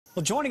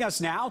Well, joining us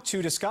now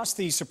to discuss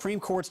the Supreme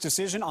Court's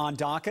decision on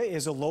DACA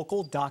is a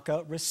local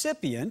DACA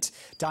recipient,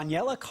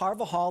 Daniela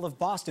Carvajal of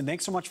Boston.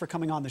 Thanks so much for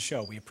coming on the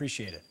show. We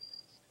appreciate it.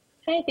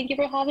 Hi, thank you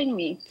for having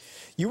me.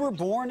 You were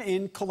born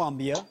in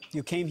Colombia.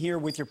 You came here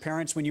with your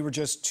parents when you were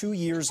just 2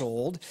 years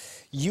old.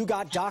 You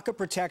got DACA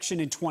protection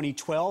in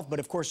 2012, but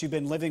of course you've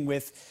been living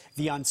with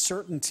the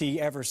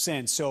uncertainty ever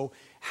since. So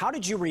how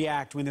did you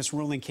react when this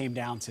ruling came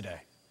down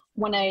today?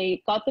 When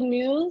I got the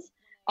news,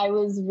 I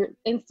was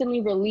instantly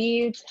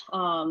relieved,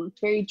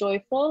 very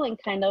joyful, and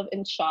kind of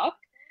in shock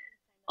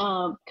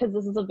because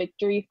this is a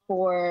victory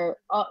for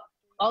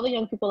all the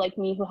young people like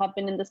me who have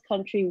been in this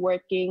country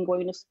working,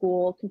 going to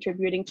school,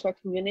 contributing to our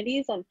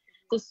communities, and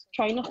just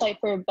trying to fight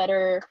for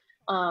better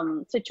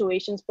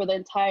situations for the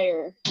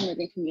entire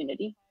immigrant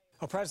community.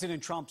 Well,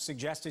 President Trump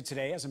suggested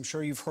today, as I'm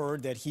sure you've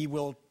heard, that he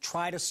will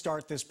try to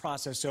start this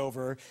process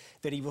over,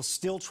 that he will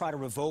still try to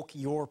revoke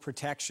your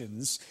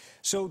protections.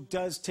 So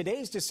does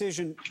today's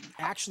decision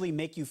actually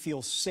make you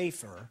feel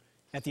safer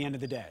at the end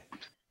of the day?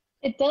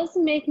 It does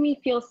make me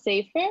feel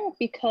safer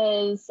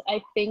because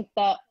I think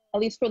that,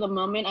 at least for the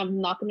moment, I'm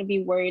not going to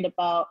be worried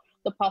about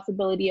the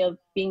possibility of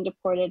being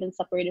deported and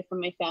separated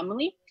from my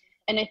family.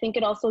 And I think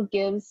it also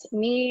gives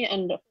me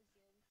and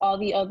all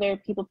the other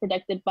people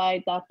protected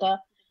by DACA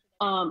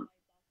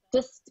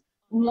just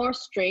more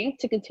strength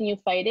to continue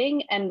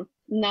fighting. And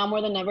now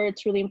more than ever,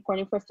 it's really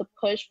important for us to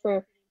push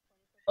for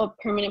a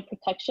permanent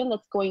protection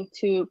that's going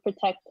to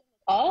protect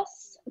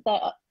us,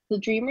 the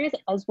dreamers,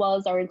 as well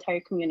as our entire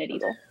community.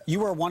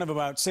 You are one of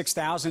about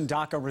 6,000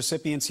 DACA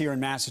recipients here in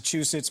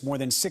Massachusetts, more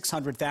than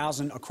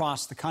 600,000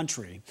 across the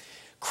country.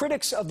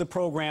 Critics of the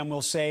program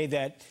will say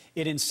that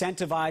it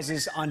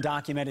incentivizes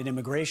undocumented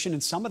immigration,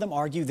 and some of them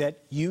argue that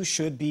you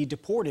should be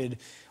deported.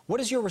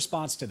 What is your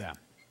response to them?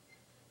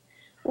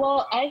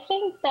 Well, I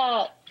think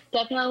that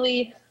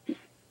definitely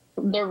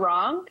they're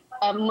wrong.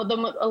 A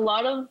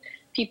lot of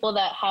people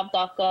that have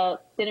DACA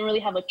didn't really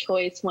have a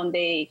choice when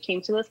they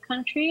came to this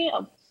country.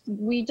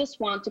 We just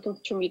want to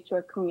contribute to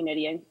our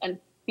community and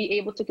be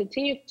able to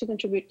continue to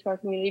contribute to our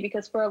community,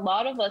 because for a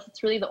lot of us,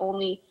 it's really the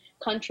only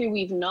country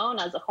we've known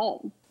as a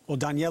home. Well,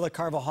 Daniela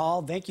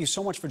Carvajal, thank you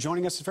so much for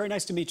joining us. It's very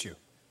nice to meet you.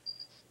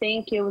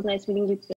 Thank you. It was nice meeting you too.